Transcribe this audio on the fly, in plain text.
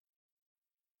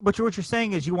But what you're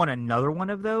saying is you want another one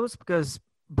of those because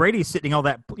Brady's sitting all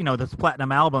that, this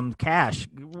platinum album cash.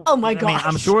 Oh my gosh. I mean,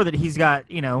 I'm sure that he's got,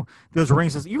 those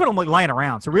rings. You're going to be lying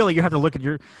around. So really you have to look at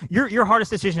your hardest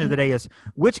decision of the day is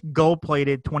which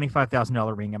gold-plated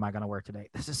 $25,000 ring am I going to wear today?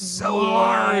 This is so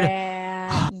hard.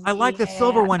 I like the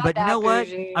silver one, but you know what?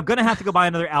 I'm going to have to go buy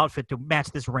another outfit to match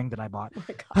this ring that I bought.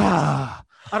 I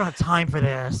don't have time for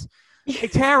this. Hey,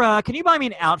 Tara, can you buy me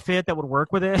an outfit that would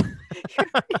work with it?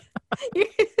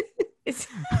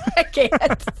 I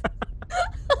can't.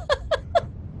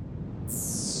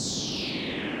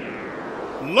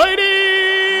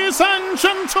 Ladies and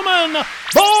gentlemen,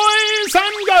 boys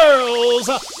and girls,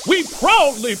 we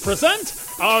proudly present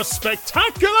our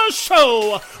spectacular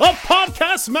show of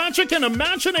podcast magic and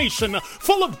imagination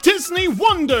full of Disney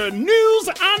wonder, news,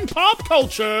 and pop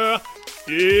culture.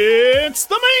 It's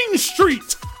the Main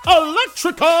Street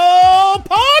Electrical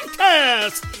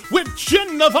Podcast with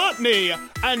Jenn Dave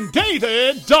and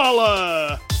David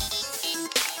Dollar.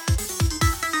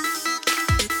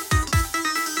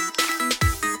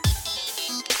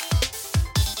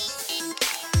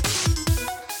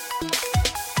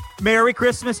 Merry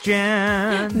Christmas,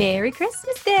 Jen. Merry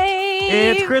Christmas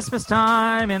Day. It's Christmas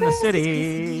time in the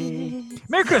city.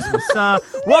 Merry Christmas.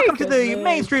 Welcome to the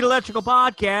Main Street Electrical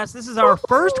Podcast. This is our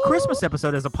first Christmas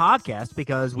episode as a podcast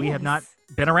because we have not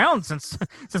been around since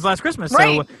last Christmas.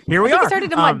 Right. So here we are. We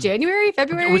started in January,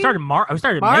 February? We started in March. We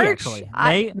started in May, actually.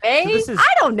 May? So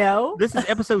I don't know. This is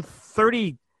episode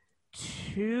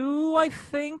 32, I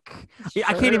think. Sure.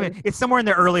 I can't even. It's somewhere in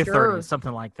the early 30s,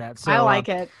 something like that. So I like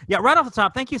it. Yeah, right off the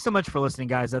top, thank you so much for listening,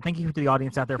 guys. Thank you to the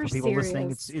audience out there for people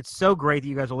listening. It's so great that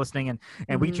you guys are listening, and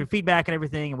we get your feedback and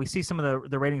everything, and we see some of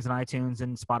the ratings on iTunes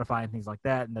and Spotify and things like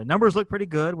that, and the numbers look pretty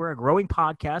good. We're a growing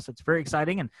podcast, so it's very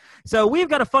exciting, and so we've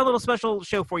got a fun little special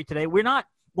show for you today. We're not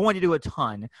going to do a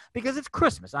ton because it's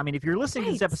Christmas. I mean, if you're listening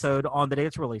to this episode on the day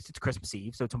it's released, it's Christmas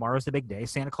Eve, so tomorrow's the big day.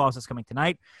 Santa Claus is coming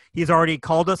tonight. He's already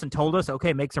called us and told us,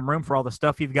 okay, make some room for all the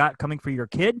stuff you've got coming for your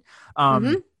kid,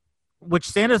 which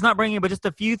Santa's not bringing, but just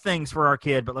a few things for our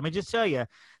kid. But let me just tell you,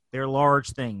 they're large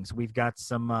things. We've got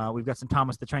some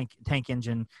Thomas the Tank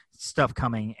Engine stuff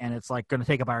coming, and it's like going to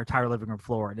take up our entire living room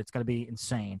floor, and it's going to be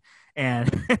insane. And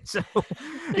so,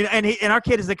 and our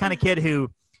kid is the kind of kid who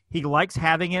he likes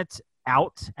having it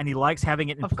out and he likes having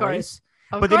it in place,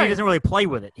 but then he doesn't really play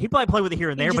with it. He'd probably play with it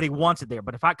here and there, but he wants it there.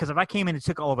 But if I came in and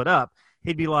took all of it up,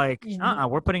 he'd be like,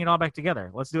 we're putting it all back together.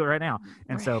 Let's do it right now.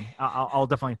 And so I'll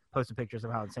definitely post some pictures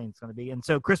of how insane it's going to be. And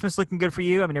so Christmas looking good for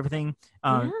you. I mean, everything,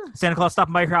 Santa Claus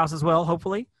stopping by your house as well,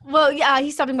 hopefully. Well, yeah,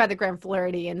 he's stopping by the Grand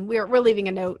Floridy, and we're leaving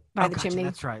a note by the chimney.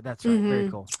 That's right. Very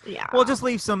cool. Yeah. We'll just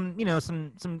leave some,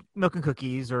 some milk and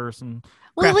cookies or some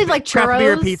we'll leave like churros. Craft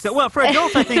beer and pizza. Well, for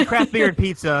adults, I think craft beer and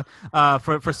pizza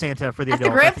for Santa. For the adults, the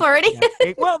Grand Floridy.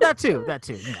 Yeah. Well, that too.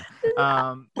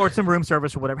 Or some room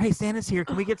service or whatever. Hey, Santa's here.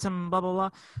 Can we get some blah blah blah?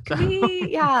 So,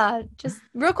 just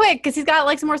real quick because he's got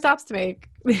like some more stops to make.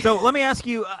 So let me ask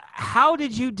you, how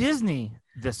did you Disney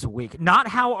this week? Not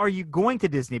how are you going to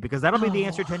Disney, because that'll be the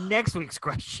answer to next week's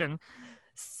question.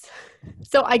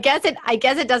 So I guess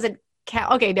it doesn't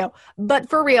count. Okay, no, but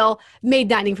for real, made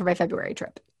dining for my February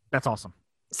trip. That's awesome.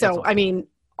 So I mean,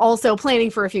 also planning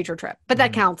for a future trip, but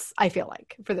that counts, I feel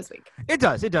like, for this week. It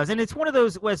does. And it's one of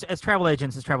those, as travel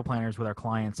agents, as travel planners with our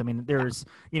clients, I mean, there's,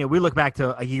 we look back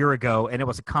to a year ago and it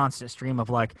was a constant stream of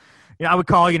like, I would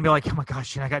call you and be like, oh my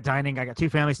gosh, I got dining. I got 2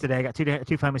 families today. I got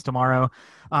two families tomorrow.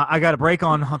 I got a break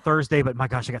on Thursday, but my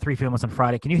gosh, I got 3 families on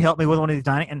Friday. Can you help me with one of these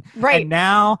dining? And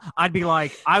now I'd be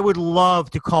like, I would love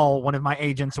to call one of my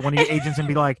agents or one of your agents and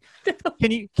be like,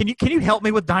 can you help me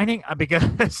with dining?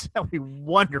 Because that would be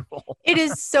wonderful. It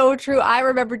is so true. I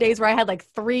remember days where I had like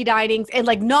 3 dinings and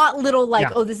like not little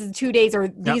oh, this is 2 days or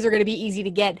these are going to be easy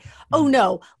to get. Oh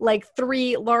no, like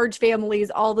 3 large families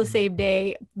all the same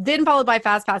day, then followed by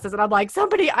fast passes. And I'm like,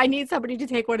 I need somebody to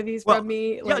take one of these from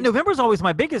me. Like, November was always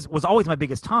my biggest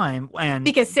time, and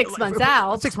because 6 months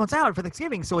out for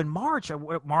Thanksgiving. So in March,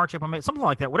 April, May, something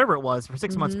like that, whatever it was, for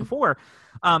 6 months before,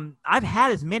 I've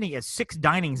had as many as 6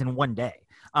 dinings in one day.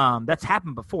 That's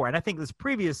happened before. And I think this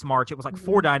previous March, it was like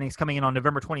 4 dinings coming in on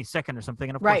November 22nd or something.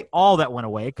 And of course, all that went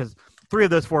away because 3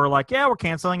 of those 4 were like, yeah, we're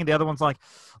canceling. And the other one's like,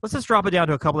 let's just drop it down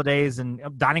to a couple of days and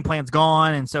dining plan's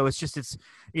gone. And so it's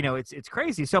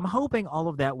crazy. So I'm hoping all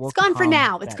of that will It's gone for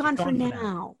now. It's gone for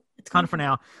now. It's Con for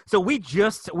now. So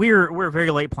we're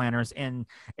very late planners, and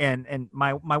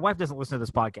my wife doesn't listen to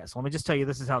this podcast. So let me just tell you,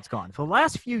 this is how it's gone. For the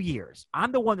last few years,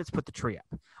 I'm the one that's put the tree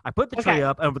up. I put the tree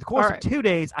up, and over the course of 2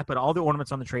 days, I put all the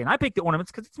ornaments on the tree, and I pick the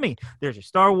ornaments because it's me. There's your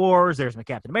Star Wars, there's my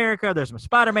Captain America, there's my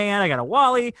Spider-Man, I got a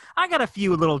Wally, I got a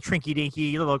few little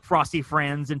trinky-dinky little frosty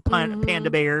friends and panda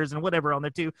bears and whatever on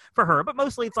there too for her, but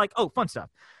mostly it's like, fun stuff.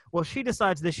 Well, she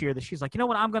decides this year that she's like, you know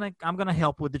what, I'm gonna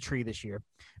help with the tree this year,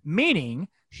 meaning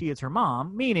she is her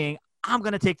mom, meaning I'm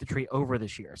going to take the tree over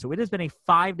this year. So it has been a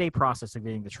 5-day process of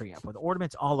getting the tree up with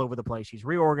ornaments all over the place. She's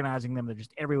reorganizing them. They're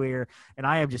just everywhere. And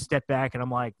I have just stepped back and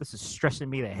I'm like, this is stressing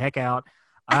me the heck out.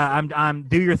 I'm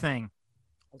do your thing.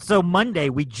 So Monday,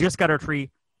 we just got our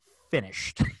tree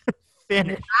finished.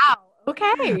 Wow.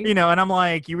 Okay. And I'm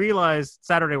like, you realize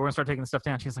Saturday we're going to start taking the stuff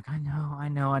down. She's like, I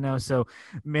know. So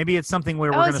maybe it's something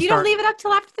where we're going to so you don't leave it up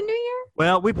till after the new year?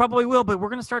 Well, we probably will, but we're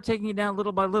going to start taking it down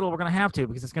little by little. We're going to have to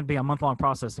because it's going to be a month-long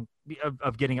process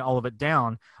of getting all of it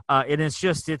down. And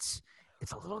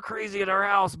it's a little crazy at our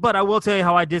house, but I will tell you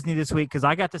how I Disney this week because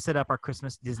I got to set up our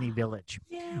Christmas Disney village.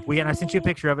 And I sent you a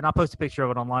picture of it, and I'll post a picture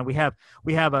of it online. We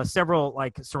have several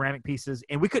like ceramic pieces,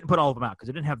 and we couldn't put all of them out because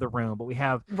we didn't have the room, but we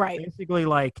have basically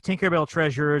like Tinkerbell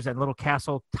treasures and little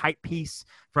castle type piece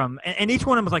from, and each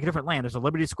one of them is like a different land. There's a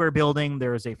Liberty Square building,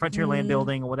 there's a Frontierland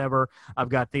building or whatever. I've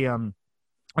got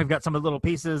we've got some of the little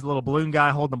pieces, little balloon guy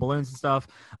holding the balloons and stuff.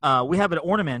 We have an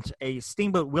ornament, a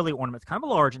Steamboat Willie ornament. It's kind of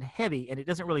large and heavy, and it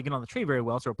doesn't really get on the tree very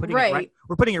well. So we're putting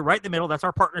it right in the middle. That's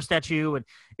our partner statue, and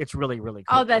it's really, really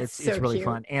cool. Oh, it's really cute.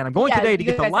 Fun. And I'm going today to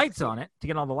get the lights on it, to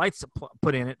get all the lights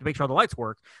put in it, to make sure all the lights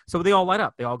work, so they all light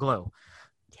up, they all glow.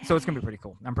 So it's gonna be pretty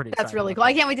cool. I'm pretty excited. That's really cool.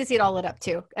 I can't wait to see it all lit up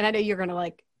too. And I know you're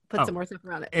gonna put some more stuff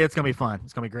around it. It's going to be fun.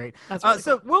 It's going to be great. That's really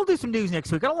so we'll do some news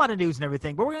next week. Got a lot of news and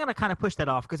everything, but we're going to kind of push that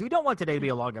off because we don't want today to be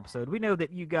a long episode. We know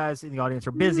that you guys in the audience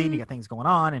are busy and you got things going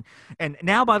on. And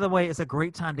now, by the way, it's a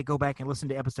great time to go back and listen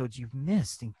to episodes you've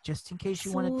missed, and just in case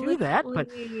you want to do that. But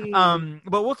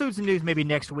we'll do some news maybe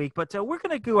next week. But we're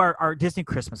going to do our Disney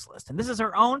Christmas list. And this is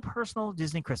our own personal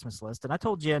Disney Christmas list. And I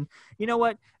told Jen, you know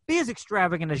what? Be as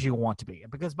extravagant as you want to be.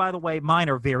 Because, by the way, mine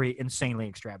are very insanely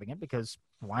extravagant because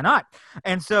why not?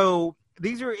 And so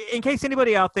these are, in case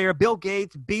anybody out there, Bill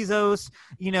Gates, Bezos,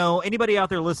 anybody out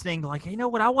there listening, like, you know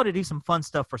what, I want to do some fun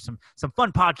stuff for some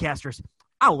fun podcasters.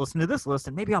 I'll listen to this list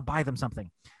and maybe I'll buy them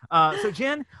something. So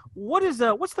Jen, what's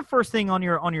the first thing on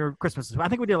your Christmas list? I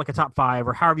think we did like a top 5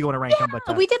 or however you want to rank them.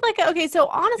 But we did so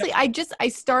honestly, I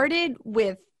started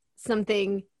with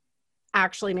something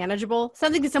actually manageable,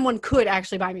 something that someone could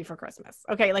actually buy me for Christmas.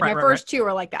 Okay, my first 2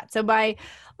 are like that. So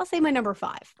I'll say my number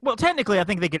 5. Well, technically, I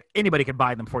think anybody could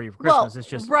buy them for you for Christmas. It's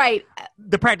just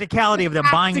the practicality of them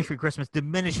buying you for Christmas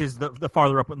diminishes the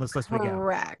farther up on this list we go.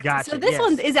 Correct. Gotcha. So this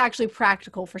one is actually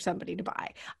practical for somebody to buy.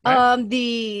 Right.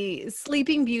 The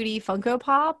Sleeping Beauty Funko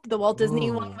Pop, the Walt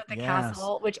Disney one with the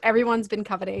castle, which everyone's been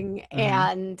coveting,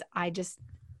 and I just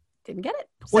didn't get it.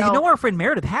 Well, our friend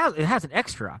Meredith has an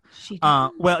extra. She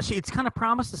does. It's kind of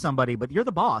promised to somebody, but you're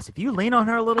the boss. If you lean on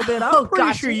her a little bit, I'm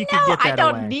pretty sure you can get that. I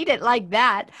don't need it like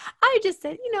that. I just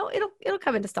said, it'll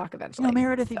come into stock eventually.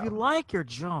 Meredith, if you like your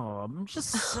job, I'm just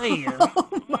saying.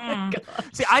 Oh my God.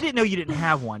 See, I didn't know you didn't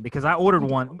have one because I ordered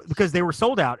one because they were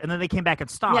sold out, and then they came back in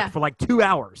stock for like 2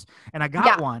 hours, and I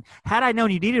got one. Had I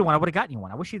known you needed one, I would have gotten you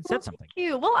one. I wish you'd said something. Thank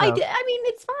you. Well, I did. I mean,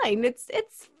 it's fine. It's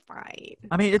fine.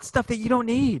 I mean, it's stuff that you don't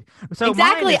need. So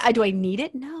exactly. Do I need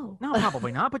it? No,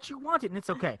 probably not. But you want it, and it's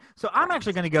okay. So I'm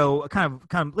actually going to go kind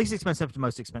of least expensive to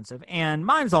most expensive, and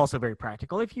mine's also very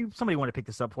practical. If somebody want to pick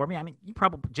this up for me, I mean,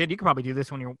 Jen, you could probably do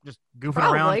this when you're just goofing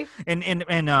around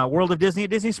in World of Disney at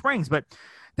Disney Springs, but.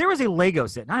 There was a Lego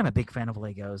set, and I'm a big fan of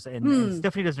Legos, and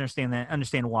Stephanie doesn't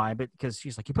understand why, but because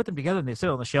she's like, you put them together and they sit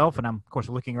on the shelf, and I'm, of course,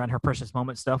 looking around her precious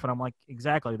moment stuff, and I'm like,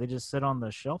 exactly, they just sit on the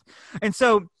shelf. And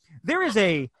so there is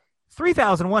a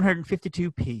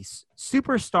 3,152-piece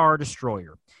Superstar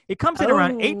Destroyer. It comes in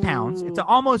around 8 pounds. It's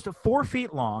almost 4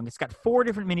 feet long. It's got 4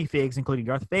 different minifigs, including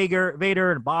Darth Vader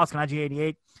and Bosk and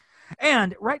IG-88.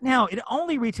 And right now, it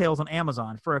only retails on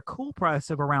Amazon for a cool price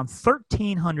of around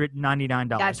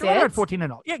 $1,399. That's so around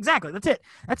 $1,400. Yeah, exactly. That's it.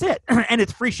 And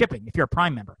it's free shipping if you're a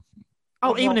Prime member.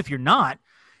 Even if you're not,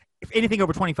 if anything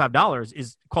over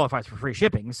 $25 qualifies for free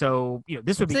shipping. So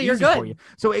this would be easy for you.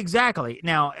 So exactly.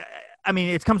 Now, I mean,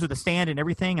 it comes with a stand and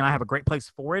everything, and I have a great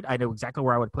place for it. I know exactly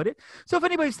where I would put it. So if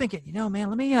anybody's thinking, man,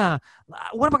 let me, what am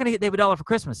I going to get David Dollar for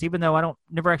Christmas? Even though I don't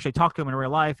never actually talk to him in real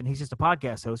life, and he's just a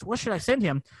podcast host, what should I send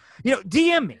him?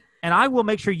 DM me. And I will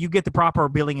make sure you get the proper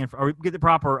billing or get the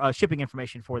proper shipping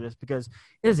information for this because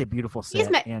it is a beautiful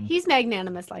set. He's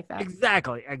magnanimous like that.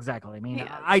 Exactly. I mean,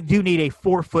 I do need a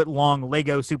 4-foot long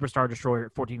Lego Superstar Destroyer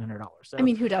at $1,400. So, I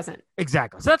mean, who doesn't?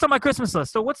 Exactly. So that's on my Christmas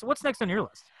list. So what's next on your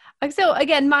list? So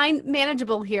again, mine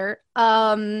manageable here.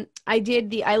 I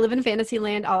did the I Live in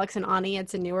Fantasyland Alex and Ani.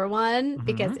 It's a newer one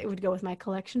because it would go with my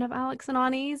collection of Alex and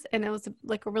Ani's, and it was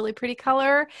like a really pretty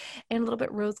color and a little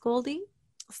bit rose goldy.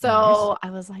 So nice.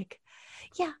 I was like,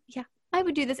 yeah, I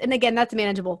would do this. And again, that's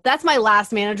manageable. That's my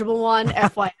last manageable one.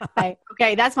 FYI.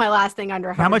 Okay, that's my last thing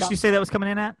under $100. How much did you say that was coming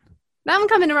in at? That one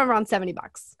coming in around $70.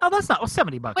 Oh, that's not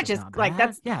 $70, which is like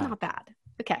that's not bad.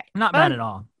 Okay, not bad at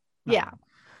all. Yeah.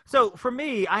 So for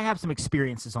me, I have some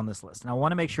experiences on this list, and I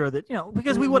want to make sure that,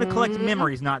 because we want to collect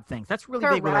memories, not things. That's really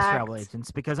big with us travel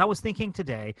agents, because I was thinking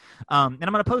today, and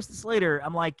I'm going to post this later.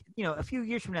 I'm like, a few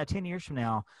years from now, 10 years from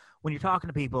now, when you're talking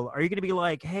to people, are you going to be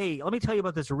like, hey, let me tell you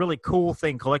about this really cool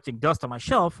thing collecting dust on my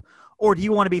shelf? Or do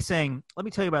you want to be saying, let me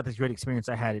tell you about this great experience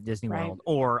I had at Disney World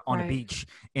or on a beach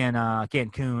in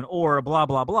Cancun or blah,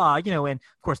 blah, blah, and of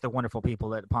course the wonderful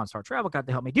people at Pawn Star Travel got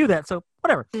to help me do that. So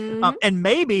whatever. And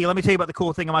maybe let me tell you about the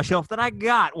cool thing on my shelf that I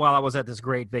got while I was at this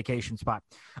great vacation spot.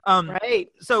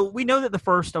 So we know that the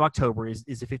 1st of October is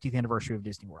the 50th anniversary of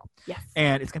Disney World. Yes.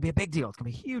 And it's going to be a big deal. It's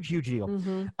going to be a huge, huge deal.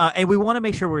 And we want to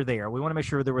make sure we're there. We want to make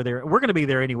sure that we're there. We're going to be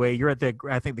there anyway. You're at the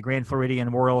Grand Floridian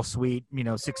Royal Suite,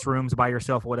 6 rooms by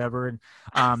yourself, whatever. And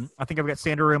I think I've got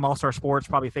Standard Room, All-Star Sports,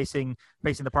 probably facing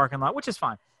the parking lot, which is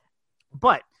fine.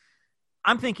 But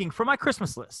I'm thinking for my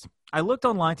Christmas list, I looked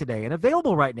online today and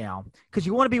available right now because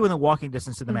you want to be within walking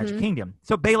distance of the Magic Kingdom.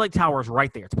 So Bay Lake Tower is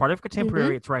right there. It's part of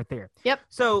Contemporary. It's right there. Yep.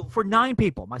 So for 9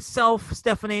 people, myself,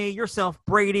 Stephanie, yourself,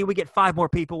 Brady, we get 5 more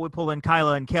people. We pull in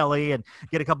Kyla and Kelly and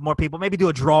get a couple more people. Maybe do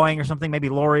a drawing or something. Maybe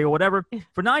Lori or whatever.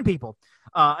 For 9 people,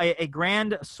 a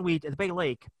grand suite at the Bay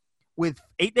Lake with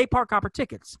 8-day park hopper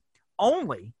tickets.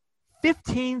 Only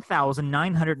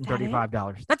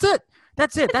 $15,935. That's it.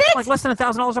 That's like less than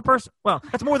 $1,000 a person. Well,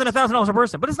 that's more than $1,000 a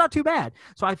person, but it's not too bad.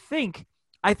 So I think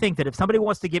that if somebody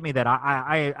wants to get me that,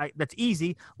 I that's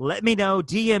easy. Let me know.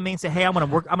 DM me and say, hey, I'm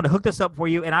gonna hook this up for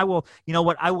you, and I will. You know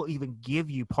what? I will even give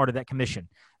you part of that commission.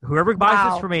 Whoever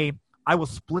buys this for me, I will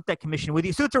split that commission with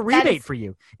you. So it's a rebate for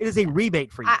you. It is a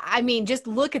rebate for you. I mean, just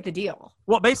look at the deal.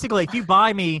 Well, basically, if you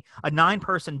buy me a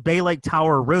 9-person Bay Lake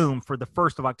Tower room for the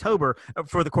 1st of October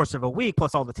for the course of a week,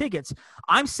 plus all the tickets,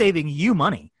 I'm saving you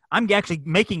money. I'm actually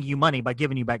making you money by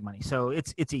giving you back money. So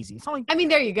it's easy. It's only,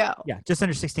 there you go. Yeah, just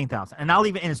under $16,000.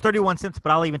 And it's 31 cents, but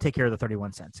I'll even take care of the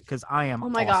 31 cents because I am. Oh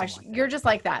my gosh, you're just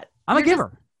like that. I'm a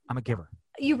giver. I'm a giver.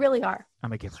 You really are.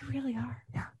 I'm a giver. You really are.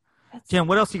 Yeah. Jen,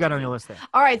 what else you got on your list there?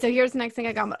 All right, so here's the next thing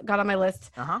I got on my list.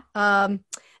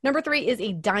 Number 3 is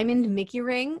a diamond Mickey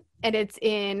ring, and it's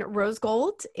in rose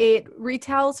gold. It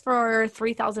retails for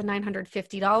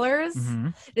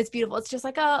 $3,950. It's beautiful. It's just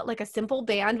like a simple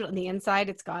band, but on the inside,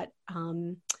 it's got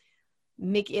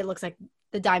Mickey. It looks like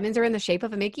the diamonds are in the shape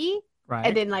of a Mickey, right?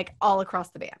 And then like all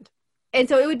across the band. And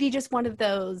so it would be just one of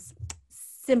those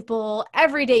simple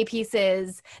everyday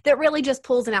pieces that really just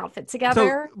pulls an outfit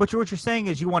together. So, but what you're saying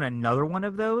is you want another one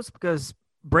of those because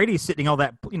Brady's sitting all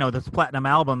that, this platinum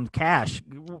album cash.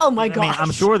 Oh my gosh. I mean,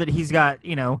 I'm sure that he's got,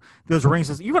 those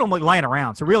rings. You got them lying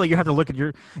around. So really you have to look at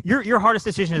your hardest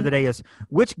decision of the day is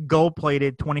which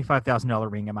gold-plated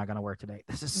 $25,000 ring am I going to wear today?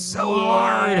 This is so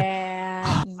hard.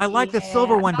 I like the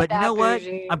silver one, but you know what?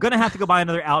 I'm going to have to go buy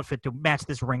another outfit to match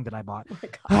this ring that I bought. Oh my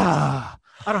gosh.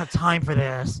 I don't have time for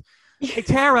this. Hey,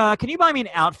 Tara, can you buy me an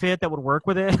outfit that would work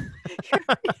with it?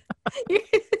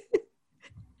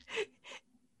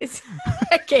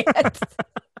 I can't.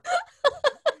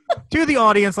 To the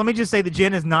audience, let me just say that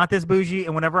Jen is not this bougie,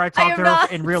 and whenever I talk to her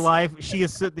in real life, she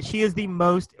is the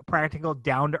most practical,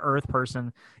 down-to-earth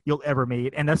person you'll ever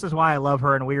meet, and this is why I love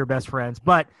her and we are best friends.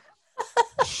 But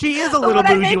she is a little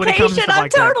bougie when it comes to stuff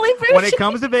like that. Bougie. When it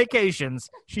comes to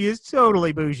vacations, she is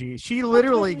totally bougie. She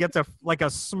literally gets a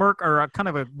smirk or a kind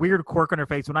of a weird quirk on her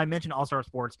face when I mention All-Star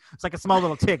Sports. It's like a small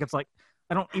little tick. It's like,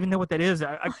 I don't even know what that is.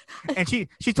 And she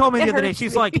told me the other day,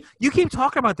 she's like, you keep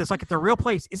talking about this like it's a real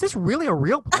place. Is this really a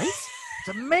real place?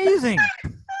 It's amazing.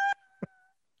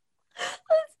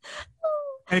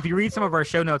 And if you read some of our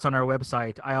show notes on our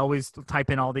website, I always type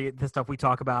in all the stuff we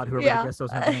talk about, whoever the guest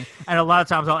host is. And a lot of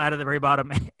times I'll add at the very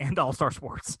bottom, and All-Star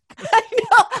Sports. I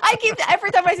know. Every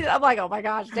time I see that, I'm like, oh my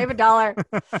gosh, David Dollar.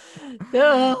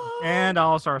 And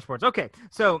All-Star Sports. Okay,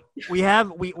 so we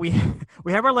have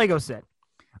our Lego set.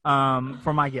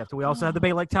 for my gift. We also have the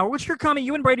Bay Lake Tower, which you're coming.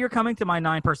 You and Brady are coming to my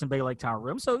 9-person Bay Lake Tower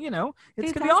room. So, it's going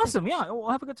to be awesome. Yeah, we'll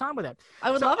have a good time with that.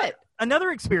 I would love it.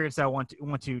 Another experience I want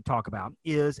to talk about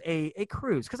is a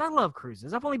cruise, because I love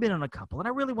cruises. I've only been on a couple, and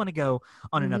I really want to go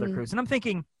on another cruise. And I'm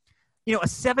thinking, a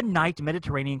 7-night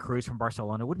Mediterranean cruise from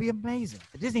Barcelona would be amazing.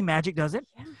 The Disney Magic does it.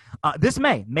 Yeah. This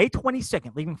May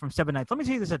 22nd, leaving from 7 nights. Let me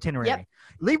tell you this itinerary. Yep.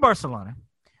 Leave Barcelona.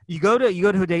 You go to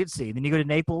a day at sea. Then you go to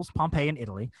Naples, Pompeii in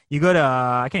Italy. You go to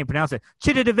I can't even pronounce it.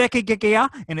 Civitavecchia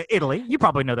in Italy. You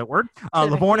probably know that word.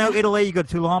 Livorno, Italy. You go to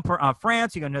Toulon,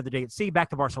 France. You go another day at sea. Back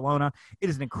to Barcelona. It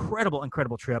is an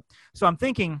incredible trip. So I'm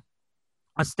thinking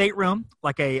a stateroom,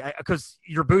 like because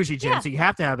you're bougie, Jen, so you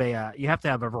have to have a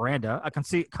veranda, a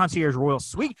concierge royal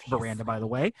suite veranda, by the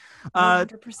way.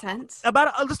 100%.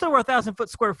 About just over 1,000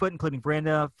 square foot, including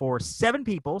veranda for 7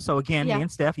 people. So again, me and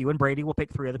Steph, you and Brady, we'll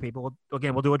pick 3 other people.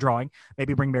 We'll do a drawing.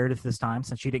 Maybe bring Meredith this time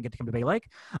since she didn't get to come to Bay Lake.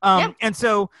 And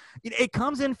so it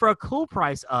comes in for a cool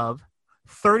price of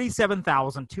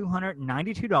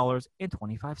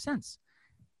 $37,292.25.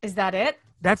 Is that it?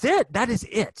 That's it. That is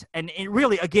it. And it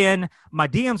really, again, my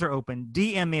DMs are open.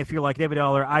 DM me if you're like, David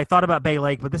Dollar, I thought about Bay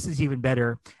Lake, but this is even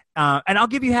better. And I'll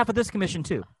give you half of this commission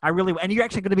too. And you're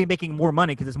actually going to be making more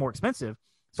money because it's more expensive.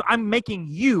 So I'm making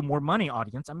you more money,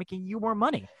 audience. I'm making you more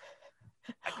money.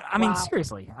 I mean,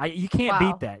 seriously, you can't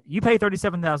beat that. You pay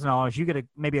 $37,000, you get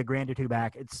maybe a grand or 2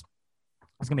 back. It's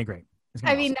going to be great.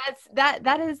 I mean,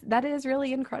 awesome. that is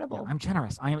really incredible. Yeah, I'm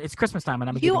generous. It's Christmas time, and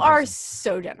I'm. You are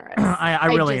so generous. I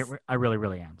really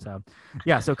am. So,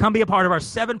 so come be a part of our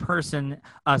 7-person,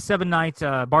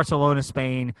 7-night Barcelona,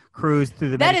 Spain cruise through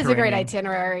the Mediterranean. That is a great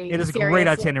itinerary. It is a great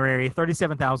itinerary.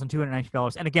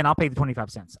 $37,290, and again, I'll pay the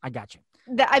 25 cents. I got you.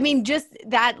 Just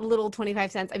that little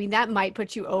 25 cents. I mean, that might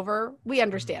put you over. We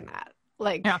understand that.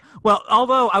 Well,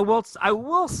 although I will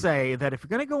say that if you're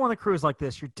going to go on a cruise like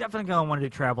this, you're definitely going to want to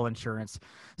do travel insurance.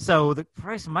 So the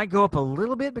price might go up a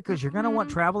little bit because you're going to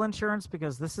want travel insurance,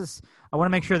 because I want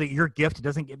to make sure that your gift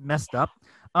doesn't get messed up.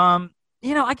 I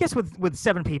guess with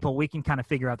 7 people, we can kind of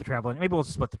figure out the travel. Maybe we'll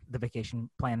split the vacation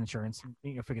plan insurance and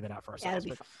figure that out for ourselves.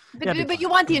 But you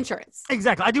want the insurance.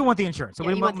 Exactly. I do want the insurance. So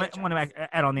we want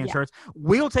to add on the insurance.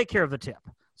 We'll take care of the tip.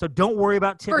 So don't worry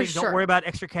about tipping. Sure. Don't worry about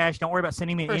extra cash. Don't worry about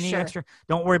sending me any extra.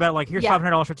 Don't worry about here's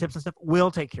 $500 for tips and stuff. We'll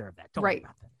take care of that. Don't worry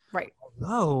about that. Right.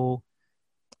 Although,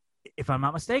 if I'm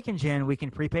not mistaken, Jen, we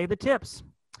can prepay the tips.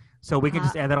 So we can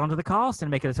just add that onto the cost and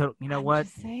make it a total. You know what?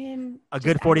 A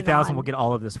good 40,000 will get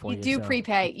all of this for you. You do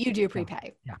prepay.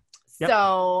 Yeah.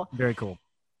 So very cool.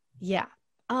 Yeah.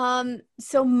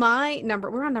 So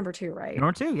we're on number 2, right?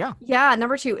 Number 2, yeah. Yeah,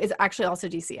 number 2 is actually also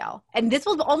DCL. And this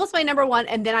was almost my number 1,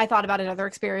 and then I thought about another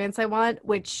experience I want,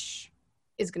 which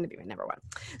is going to be my number 1.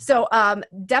 So,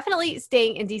 definitely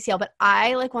staying in DCL, but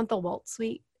I want the Waltz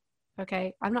suite.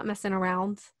 Okay? I'm not messing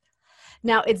around.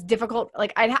 Now, it's difficult.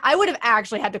 I would have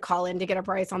actually had to call in to get a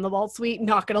price on the Waltz suite,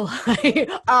 not going to lie.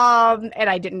 And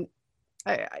I didn't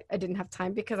have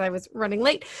time because I was running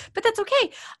late, but that's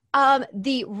okay.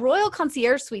 The Royal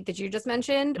Concierge Suite that you just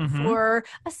mentioned for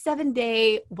a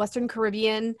 7-day Western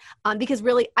Caribbean, because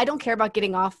really I don't care about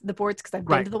getting off the ports because I've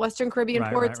been to the Western Caribbean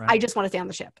ports. Right. I just want to stay on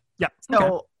the ship. Yeah.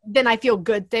 So then I feel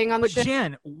good staying on the ship. But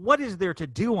Jen, what is there to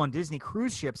do on Disney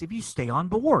cruise ships if you stay on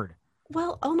board?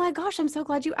 Well, oh my gosh, I'm so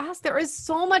glad you asked. There is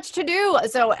so much to do.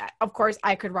 So, of course,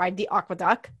 I could ride the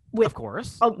Aqueduct with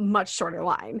a much shorter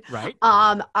line. Right.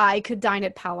 I could dine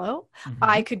at Palo.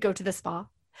 I could go to the spa.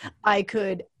 I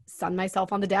could sun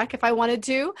myself on the deck if I wanted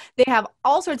to. They have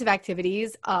all sorts of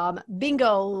activities,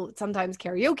 bingo, sometimes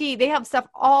karaoke. They have stuff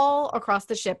all across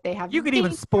the ship. They have you could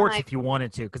even sports if you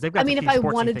wanted to, because they've got. If I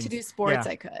wanted to do sports,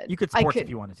 I could. You could sports if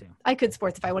you wanted to. I could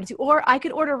sports if I wanted to, or I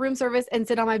could order room service and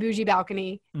sit on my bougie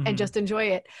balcony and just enjoy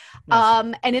it.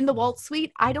 Yes. And in the Waltz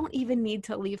suite, I don't even need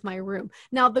to leave my room.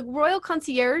 Now, the Royal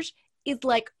Concierge is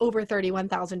over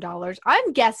 $31,000.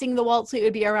 I'm guessing the Waltz suite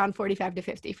would be around 45 to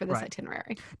 50 for this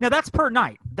itinerary. Now that's per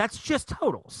night. That's just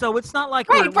total. So it's not like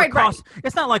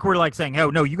it's not like we're saying,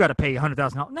 oh no, you got to pay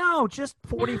 $100,000. No, just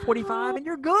 40, 45, and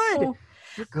you're good.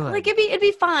 You're good. It'd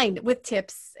be fine with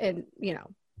tips and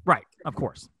Right. Of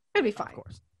course. It'd be fine. Of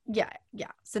course. Yeah.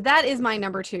 So that is my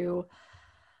number 2.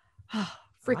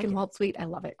 Freaking Waltz suite. I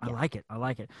love it. Yeah. I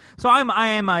like it. So I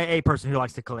am a person who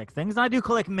likes to collect things. And I do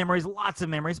collect memories, lots of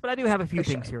memories, but I do have a few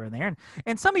things here and there.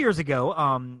 And some years ago,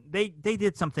 they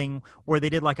did something where they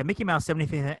did a Mickey Mouse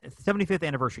 75th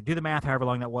anniversary. Do the math, however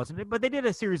long that was. But they did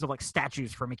a series of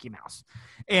statues for Mickey Mouse.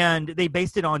 And they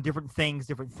based it on different things,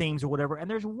 different themes or whatever. And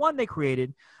there's one they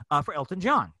created for Elton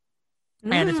John.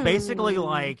 And it's basically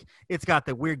like it's got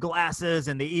the weird glasses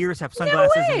and the ears have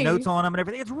sunglasses and notes on them and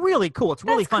everything. It's really cool. It's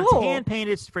really fun. Cool. It's hand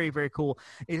painted. It's very, very cool.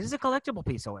 It is a collectible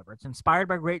piece, however. It's inspired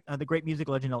by the great music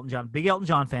legend Elton John. Big Elton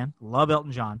John fan. Love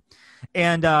Elton John.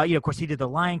 And of course, he did the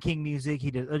Lion King music. He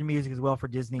did other music as well for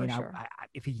Disney. For and sure.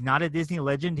 If he's not a Disney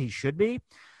legend, he should be.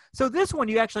 So this one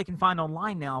you actually can find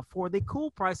online now for the cool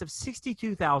price of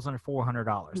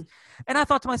 $62,400. And I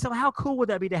thought to myself, how cool would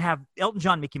that be to have Elton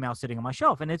John Mickey Mouse sitting on my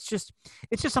shelf? And it's just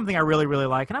something I really, really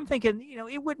like. And I'm thinking,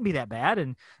 it wouldn't be that bad.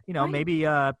 And, maybe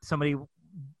somebody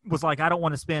was like, I don't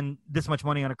want to spend this much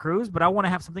money on a cruise, but I want to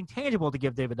have something tangible to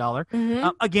give Dave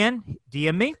 $1. Again,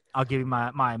 DM me. I'll give you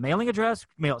my mailing address.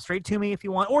 Mail it straight to me if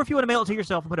you want. Or if you want to mail it to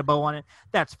yourself and put a bow on it,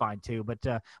 that's fine too. But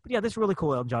yeah, this is really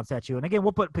cool Elton John statue. And again,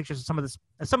 we'll put pictures of some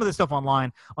of this stuff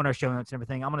online on our show notes and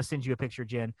everything. I'm going to send you a picture,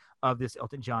 Jen, of this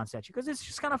Elton John statue because it's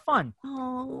just kind of fun.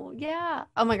 Oh, yeah.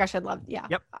 Oh, my gosh.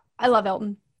 Yep. I love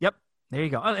Elton. Yep. There you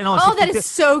go. And that is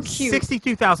so cute.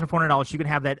 $62,400. You can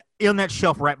have that on that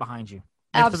shelf right behind you.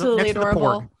 Absolutely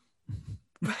adorable.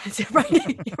 right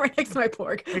next to my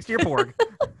porg. Next to your porg.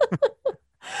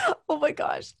 Oh my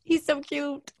gosh, he's so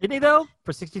cute. Isn't he though?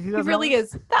 For $62,000, he really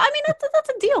is. I mean, that's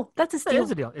a deal. That's a steal. It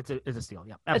is a deal. It's a steal.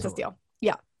 Yeah, absolutely. It's a steal.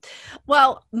 Yeah.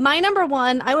 Well, my number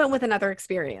one, I went with another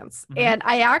experience, and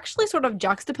I actually sort of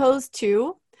juxtaposed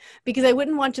two because I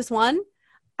wouldn't want just one.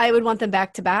 I would want them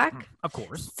back to back. Of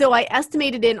course. So I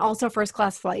estimated in also first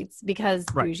class flights because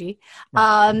Bougee.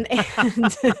 Right.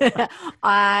 And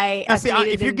I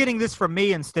if you're getting this from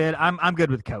me instead, I'm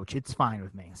good with coach. It's fine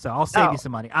with me. So I'll save you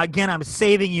some money. Again, I'm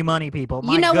saving you money, people.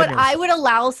 My goodness. What? I would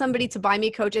allow somebody to buy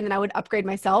me coach and then I would upgrade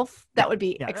myself. That would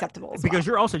be acceptable. Because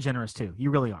you're also generous too.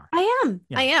 You really are. I am.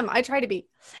 Yeah. I am. I try to be.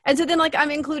 And so then I'm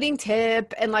including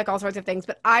tip and all sorts of things,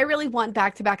 but I really want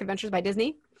back-to-back adventures by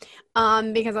Disney.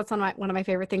 Because that's one of my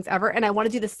favorite things ever. And I want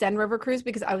to do the Seine River cruise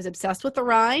because I was obsessed with the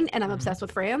Rhine and I'm obsessed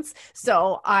with France.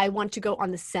 So I want to go on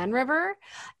the Seine River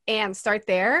and start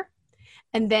there.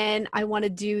 And then I want to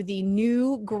do the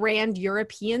new Grand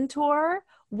European tour,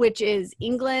 which is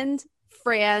England,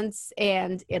 France,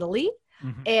 and Italy.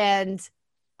 And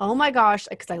oh my gosh,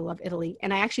 because I love Italy.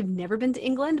 And I actually have never been to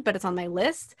England, but it's on my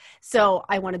list. So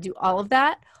I want to do all of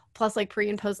that. Plus pre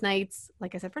and post nights,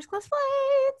 like I said, first class flights.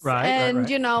 Right, and,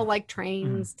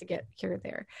 trains to get here,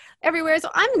 there, everywhere. So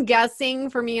I'm guessing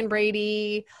for me and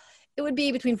Brady, it would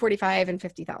be between 45 and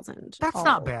 50,000. That's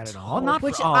not bad at all. Not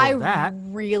which for all of that. I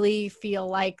really feel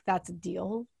like that's a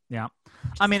deal. Yeah.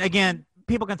 I mean, again,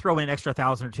 people can throw in an extra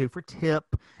 1,000 or 2 for tip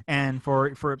and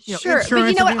for sure. insurance. But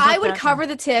you know what? I would that. cover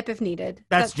the tip if needed.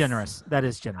 That's generous. That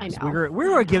is generous. I know.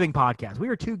 We're a giving podcast. We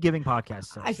are 2 giving podcasts.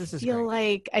 So I feel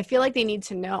like they need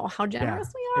to know how generous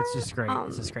we are. It's just great.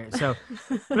 It's just great. So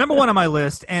number one on my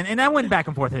list, and I went back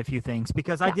and forth on a few things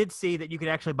because I did see that you could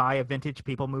actually buy a vintage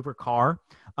people mover car,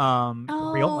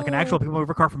 for real, like an actual people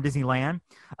mover car from Disneyland.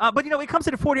 But it comes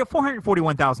in at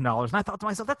 $441,000, and I thought to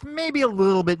myself, that's maybe a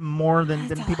little bit more than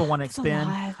people want to expend.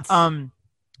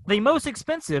 The most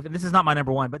expensive, and this is not my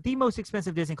number one, but the most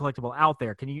expensive Disney collectible out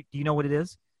there. Do you know what it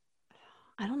is?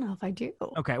 I don't know if I do.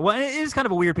 Okay. Well, it is kind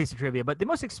of a weird piece of trivia, but the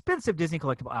most expensive Disney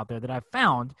collectible out there that I've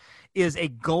found is a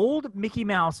gold Mickey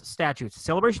Mouse statue. It's a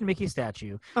Celebration Mickey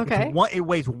statue. Okay. It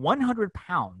weighs 100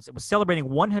 pounds. It was celebrating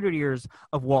 100 years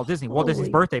of Walt Disney's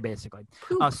birthday, basically.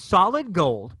 Solid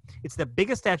gold. It's the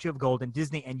biggest statue of gold in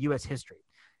Disney and U.S. history.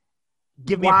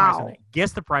 Give me a price on it.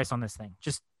 Guess the price on this thing.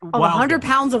 Just 100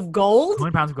 pounds of gold?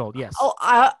 100 pounds of gold, yes.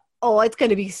 It's going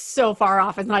to be so far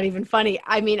off. It's not even funny.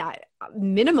 I mean,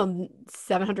 minimum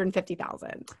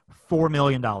 $750,000. $4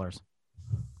 million.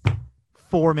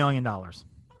 $4 million.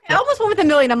 I almost went with $1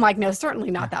 million. I'm like, no,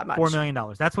 certainly not that much. $4 million.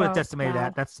 That's what it's estimated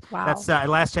at. That's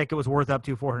last check. It was worth up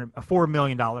to $4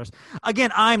 million.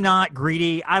 Again, I'm not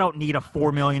greedy. I don't need a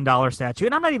 $4 million statue,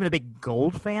 and I'm not even a big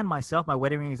gold fan myself. My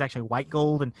wedding ring is actually white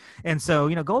gold, and so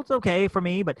gold's okay for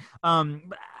me, but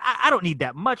I don't need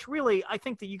that much, really. I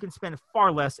think that you can spend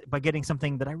far less by getting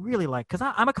something that I really like, because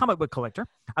I'm a comic book collector.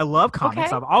 I love comics.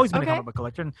 Okay. I've always been a comic book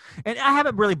collector, and I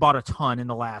haven't really bought a ton in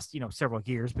the last several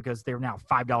years because they're now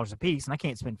 $5 a piece, and I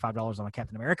can't spend $5 on a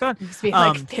Captain America. It used to be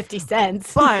like 50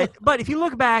 cents. but if you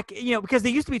look back, because they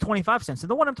used to be 25 cents, and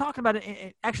the one I'm talking about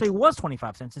it actually was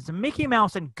 25 cents. It's a Mickey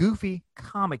Mouse and Goofy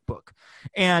comic book,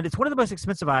 and it's one of the most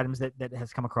expensive items that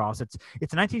has come across. It's a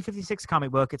 1956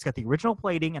 comic book. It's got the original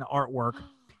plating and artwork.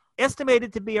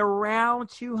 Estimated to be around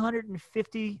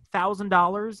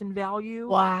 $250,000 in value.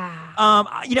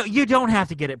 Wow. You don't have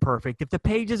to get it perfect. If the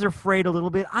pages are frayed a little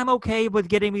bit, I'm okay with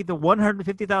getting me the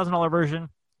 $150,000 version.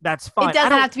 That's fine. It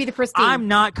doesn't have to be the pristine. I'm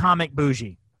not comic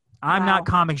bougie. I'm not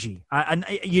Comic G.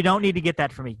 You don't need to get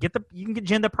that for me. You can get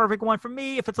Jenn the perfect one for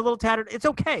me. If it's a little tattered, it's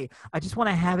okay. I just want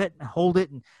to have it and hold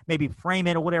it and maybe frame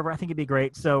it or whatever. I think it'd be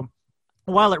great. So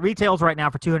while it retails right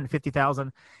now for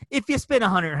 $250,000, if you spend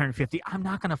 $100, $150, I'm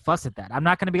not going to fuss at that. I'm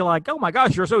not going to be like, oh my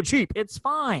gosh, you're so cheap. It's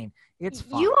fine. It's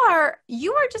fine. You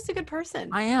are just a good person.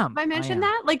 I am. Have I mentioned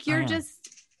that? Like you're just,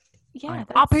 yeah.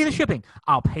 I'll pay the shipping.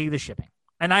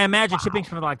 And I imagine shipping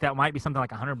something like that might be something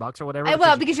like $100 or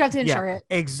whatever. Because you have to insure it.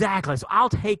 Exactly. So I'll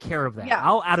take care of that. Yeah.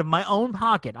 I'll out of my own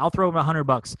pocket. I'll throw in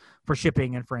 $100 for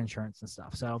shipping and for insurance and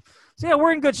stuff. So yeah,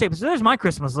 we're in good shape. So there's my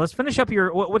Christmas list. Finish up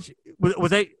your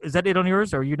is that it on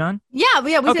yours? Or are you done? Yeah,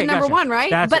 we said number one,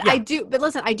 right? But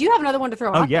listen, I do have another one to throw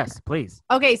out. Oh yes, please.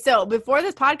 Okay, so before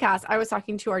this podcast, I was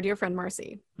talking to our dear friend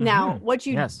Marcy. Now, what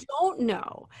you don't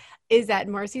know is that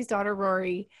Marcy's daughter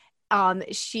Rory,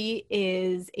 she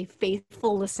is a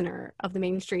faithful listener of the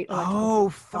Main Street. Oh,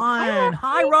 fun.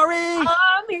 Hi, Rory.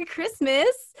 Merry Christmas.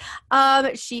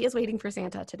 She is waiting for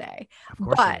Santa today. Of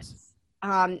course.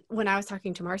 But when I was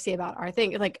talking to Marcy about our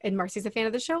thing, and Marcy's a fan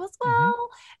of the show as well,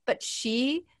 but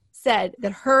she said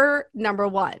that her number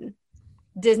one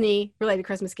Disney related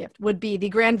Christmas gift would be the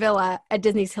Grand Villa at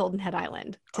Disney's Hilton Head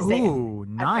Island. Oh,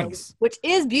 nice. Which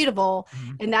is beautiful.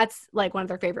 And that's like one of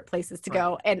their favorite places to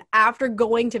go. And after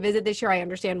going to visit this year, I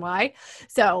understand why.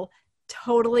 So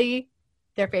totally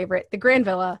their favorite, the Grand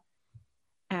Villa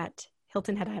at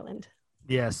Hilton Head Island.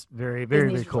 Yes, very,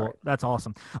 very, very cool. That's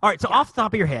awesome. All right, so off the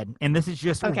top of your head, and this is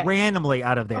just randomly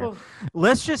out of there,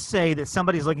 let's just say that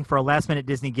somebody's looking for a last-minute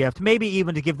Disney gift, maybe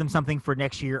even to give them something for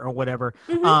next year or whatever.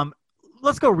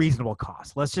 Let's go reasonable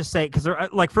cost. Let's just say, because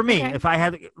like for me, if I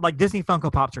had like Disney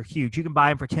Funko Pops are huge. You can buy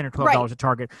them for $10 or $12 at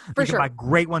Target. You can buy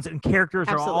great ones, and characters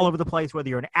are all over the place. Whether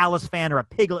you're an Alice fan or a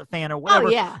Piglet fan or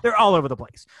whatever, they're all over the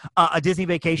place. A Disney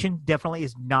Vacation definitely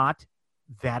is not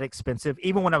that expensive.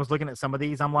 Even when I was looking at some of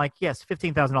these, I'm like, yes,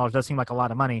 $15,000 does seem like a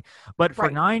lot of money. But for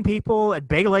 9 people at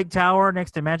Bay Lake Tower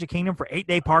next to Magic Kingdom for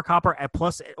 8-day park hopper at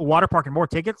plus water park and more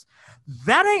tickets,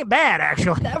 that ain't bad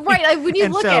actually. Right. Like when you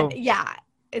look at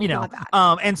it's not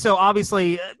bad. And so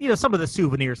obviously, some of the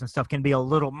souvenirs and stuff can be a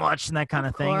little much and that kind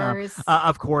of thing,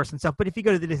 of course, and stuff. But if you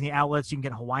go to the Disney outlets, you can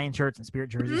get Hawaiian shirts and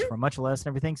Spirit jerseys for much less and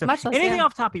everything. So anything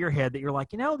off the top of your head that you're like,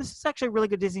 this is actually a really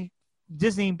good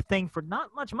Disney thing for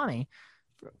not much money.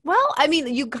 Well, I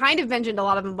mean, you kind of mentioned a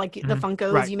lot of them, like the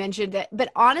Funkos, you mentioned it.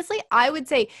 But honestly, I would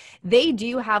say they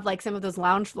do have like some of those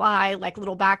Loungefly, like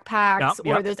little backpacks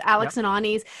or those Alex and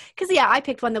Ani's. Because, I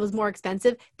picked one that was more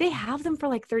expensive. They have them for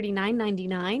like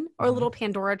 $39.99 or little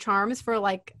Pandora charms for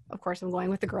like, of course, I'm going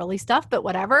with the girly stuff, but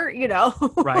whatever,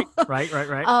 Right.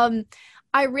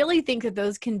 I really think that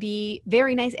those can be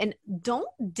very nice. And don't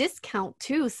discount,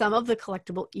 too, some of the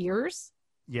collectible ears,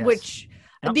 which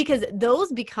because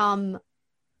those become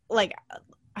like,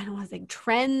 I don't want to say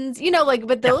trends,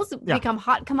 but those become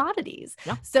hot commodities.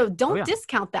 Yeah. So don't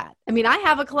discount that. I mean, I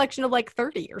have a collection of like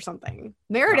 30 or something.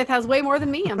 Meredith has way more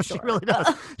than me, I'm sure. She really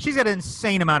does. She's got an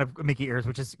insane amount of Mickey ears,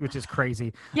 which is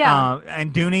crazy. Yeah.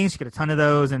 And Doonies, she got a ton of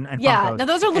those and Funkos. Now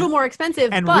those are a little more expensive,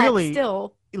 but really,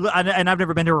 still. And I've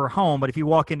never been to her home, but if you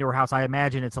walk into her house, I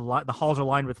imagine it's a lot. The halls are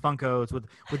lined with Funkos, with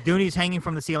Doonies hanging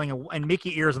from the ceiling and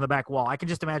Mickey ears on the back wall. I can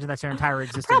just imagine that's their entire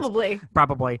existence.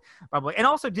 Probably, and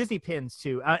also Disney pins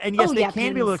too. And yes, they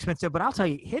can be a little expensive, but I'll tell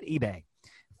you, hit eBay.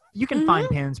 You can find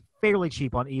pins fairly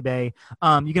cheap on eBay.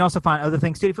 You can also find other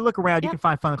things too. If you look around, you can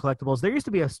find fun collectibles. There used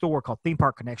to be a store called Theme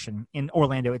Park Connection in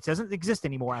Orlando. It doesn't exist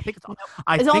anymore. I think it's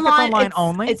online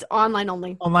only. It's online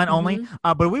only. Online only.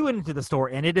 But we went into the store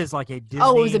and it is like a Disney.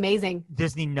 Oh, it was amazing.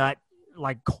 Disney nut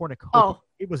like cornucopia. Oh.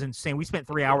 It was insane. We spent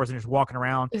 3 hours and just walking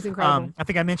around. It was incredible. I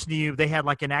think I mentioned to you they had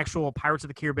like an actual Pirates of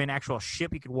the Caribbean actual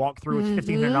ship you could walk through. It's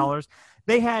 $1,500.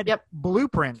 They had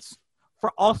blueprints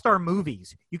for all-star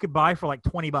movies you could buy for like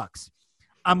 $20.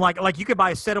 I'm like you could buy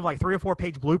a set of like 3 or 4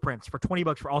 page blueprints for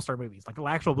 $20 for all-star movies, like the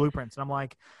actual blueprints. And I'm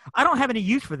like, I don't have any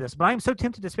use for this, but I'm so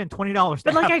tempted to spend $20.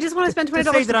 But I just want to spend $20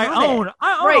 to say that I own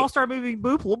all-star movie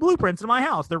blueprints in my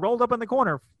house. They're rolled up in the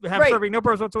corner, serving no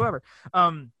purpose whatsoever.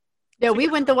 No, we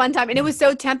went the one time and it was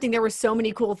so tempting. There were so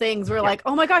many cool things. We were like,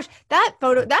 oh my gosh, that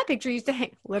picture used to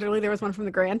hang. Literally, there was one from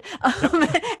the Grand.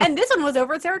 And this one was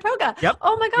over at Saratoga. Yep.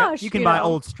 Oh my gosh. You can buy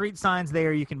old street signs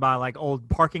there. You can buy like old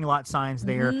parking lot signs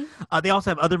there. They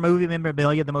also have other movie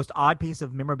memorabilia. The most odd piece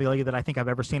of memorabilia that I think I've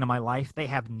ever seen in my life. They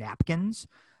have napkins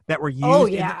that were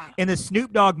used in the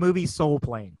Snoop Dogg movie Soul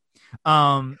Plane.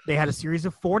 They had a series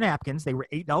of 4 napkins. They were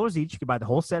 $8 each. You could buy the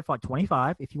whole set for like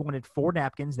 $25 if you wanted 4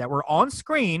 napkins that were on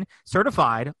screen,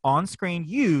 certified, on screen,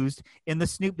 used in the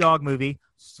Snoop Dogg movie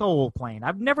Soul Plane.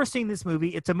 I've never seen this movie.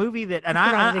 It's a movie that, and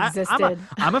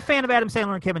I'm a fan of Adam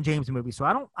Sandler and Kevin James movies, so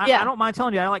I don't mind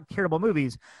telling you I like terrible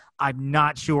movies. I'm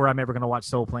not sure I'm ever going to watch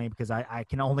Soul Plane because I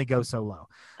can only go so low.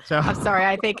 So I'm sorry.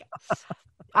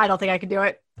 I don't think I could do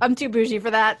it. I'm too bougie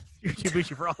for that. You're too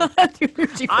bougie for all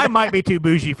that. I might be too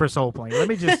bougie for Soul Plane. Let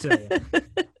me just say.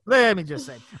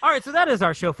 All right, so that is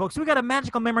our show, folks. We got a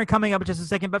magical memory coming up in just a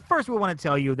second, but first we want to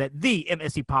tell you that the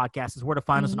MSC Podcast is where to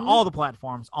find us on all the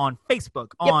platforms, on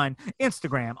Facebook, on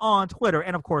Instagram, on Twitter,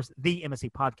 and of course, the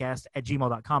MSC Podcast at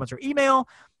gmail.com is our email.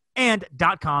 And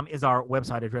 .com is our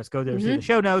website address. Go there, see the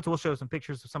show notes. We'll show some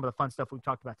pictures of some of the fun stuff we've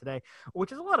talked about today,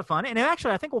 which is a lot of fun. And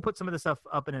actually, I think we'll put some of this stuff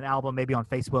up in an album, maybe on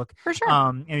Facebook. For sure.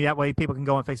 And that way people can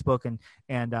go on Facebook and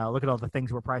look at all the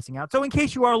things we're pricing out. So in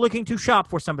case you are looking to shop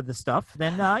for some of this stuff,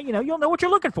 then, you'll know what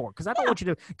you're looking for. Because I don't want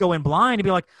you to go in blind and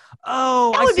be like,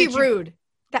 oh. That would be rude.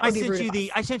 I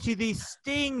sent you the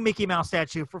Sting Mickey Mouse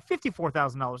statue for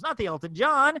 $54,000, not the Elton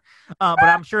John. But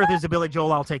I'm sure if there's a Billy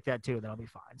Joel, I'll take that too. That'll be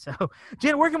fine. So,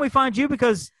 Jen, where can we find you?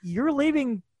 Because you're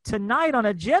leaving tonight on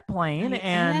a jet plane,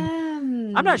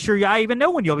 I'm not sure I even know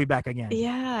when you'll be back again.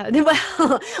 Yeah.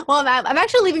 Well, I'm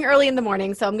actually leaving early in the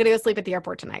morning, so I'm going to go sleep at the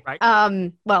airport tonight. Right.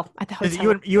 Well, at the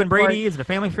hotel. Is it you and Brady? Is it a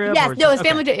family trip? Yes, it's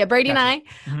family trip. Yeah, Brady and I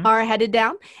are headed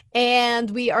down, and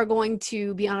we are going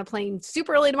to be on a plane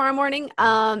super early tomorrow morning,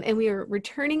 and we are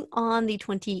returning on the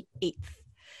 28th.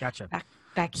 Gotcha.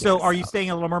 Back here, so are you staying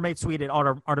in a Little Mermaid suite at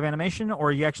Art of Animation, or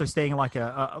are you actually staying in like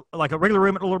a regular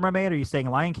room at Little Mermaid? Or are you staying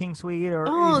in Lion King suite?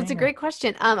 It's a great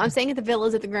question. I'm staying at the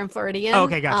Villas at the Grand Floridian. Oh,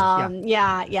 okay, gotcha.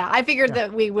 Yeah. I figured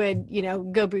that we would,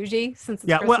 go bougie since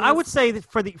it's Christmas. Well, I would say that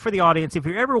for the audience, if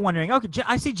you're ever wondering, okay,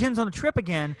 I see Jen's on a trip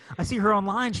again. I see her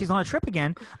online. She's on a trip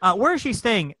again. Where is she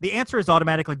staying? The answer is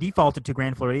automatically defaulted to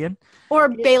Grand Floridian. Or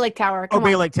Bay Lake Tower.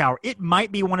 Bay Lake Tower. It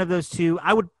might be one of those two.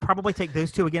 I would probably take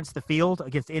those two against the field,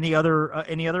 against any other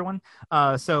one.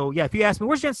 If you ask me,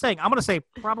 where's Jen staying? I'm going to say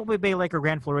probably Bay Lake or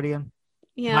Grand Floridian.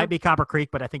 Yeah. Might be Copper Creek,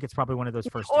 but I think it's probably one of those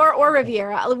first two. Or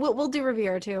Riviera. We'll do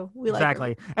Riviera too.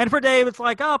 Exactly. And for Dave, it's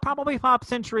like, probably Pop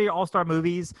Century, All-Star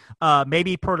Movies,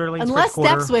 maybe Port Orleans Unless French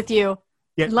Quarter. Steps with you.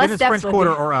 Yeah, then it's French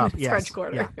Quarter or up. Yes. French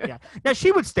Quarter. Yeah. Now,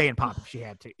 she would stay in Pop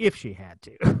if she had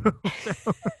to.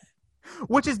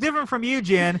 Which is different from you,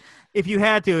 Jen. If you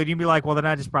had to, and you'd be like, well, then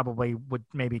I just probably would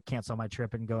maybe cancel my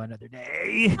trip and go another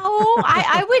day. Oh,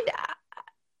 I would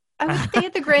stay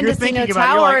at the Grand Destino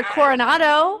Tower at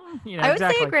Coronado. I would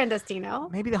stay at Grand Destino.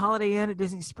 Maybe the Holiday Inn at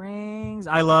Disney Springs.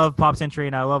 I love Pop Century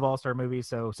and I love All-Star Movies.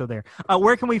 So there.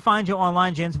 Where can we find you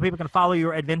online, Jen, so people can follow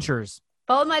your adventures?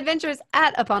 Follow my adventures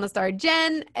at Upon a Star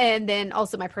Jen, and then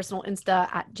also my personal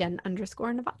Insta at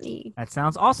Jen_Novotny. That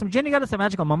sounds awesome. Jen, you got us a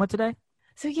magical moment today?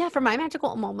 So yeah, for my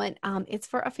magical moment, it's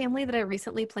for a family that I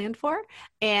recently planned for,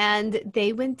 and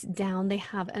they went down. They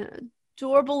have an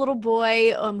adorable little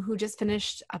boy who just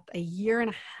finished up a 1.5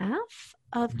 years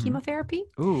of chemotherapy.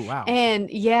 Ooh, wow. And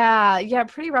yeah,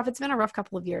 pretty rough. It's been a rough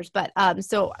couple of years, but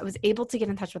so I was able to get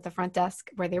in touch with the front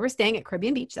desk where they were staying at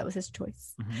Caribbean Beach. That was his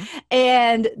choice.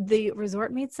 And the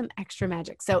resort made some extra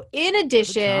magic. So in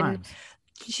addition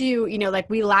to,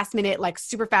 we last minute,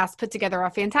 super fast put together a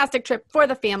fantastic trip for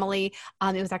the family.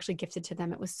 It was actually gifted to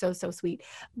them. It was so, so sweet.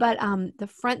 But the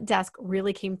front desk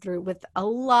really came through with a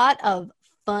lot of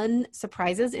fun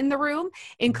surprises in the room,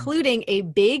 including a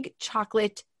big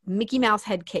chocolate Mickey Mouse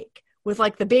head cake with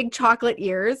the big chocolate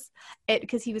ears,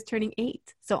 because he was turning 8.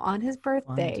 So on his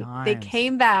birthday, they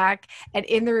came back, and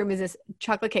in the room is this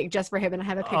chocolate cake just for him. And I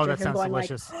have a picture of him going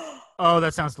delicious. Oh,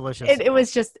 that sounds delicious. It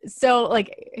was just so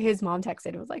his mom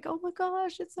texted. It was like, oh my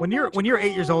gosh, it's so when you're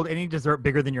 8 years old, any dessert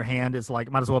bigger than your hand is might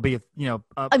as well be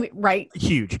right,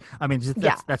 huge. I mean,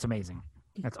 that's amazing.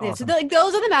 That's awesome. So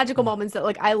those are the magical moments that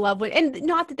I love and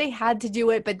not that they had to do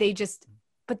it, but they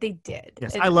did.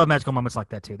 Yes, I love magical moments like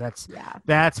that too. That's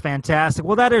fantastic.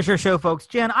 Well, that is your show, folks.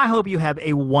 Jen, I hope you have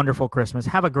a wonderful Christmas.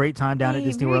 Have a great time down at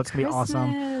Disney World. It's going to be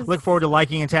awesome. Look forward to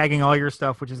liking and tagging all your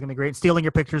stuff, which is going to be great. Stealing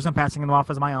your pictures and passing them off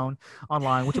as my own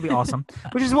online, which will be awesome,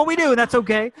 which is what we do, and that's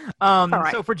okay.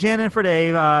 Right. So for Jen and for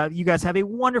Dave, you guys have a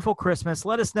wonderful Christmas.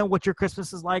 Let us know what your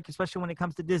Christmas is like, especially when it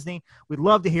comes to Disney. We'd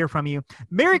love to hear from you.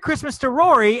 Merry Christmas to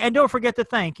Rory, and don't forget to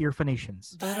thank your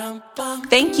Phoenicians.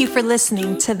 Thank you for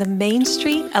listening to the Main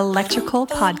Street Electrical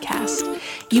Podcast.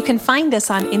 You can find us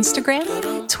on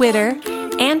Instagram, Twitter,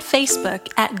 and Facebook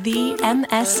at the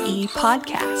MSE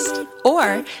Podcast,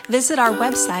 or visit our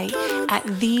website at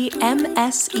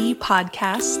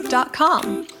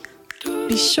themsepodcast.com.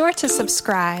 Be sure to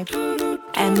subscribe,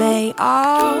 and may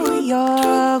all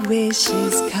your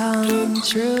wishes come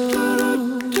true.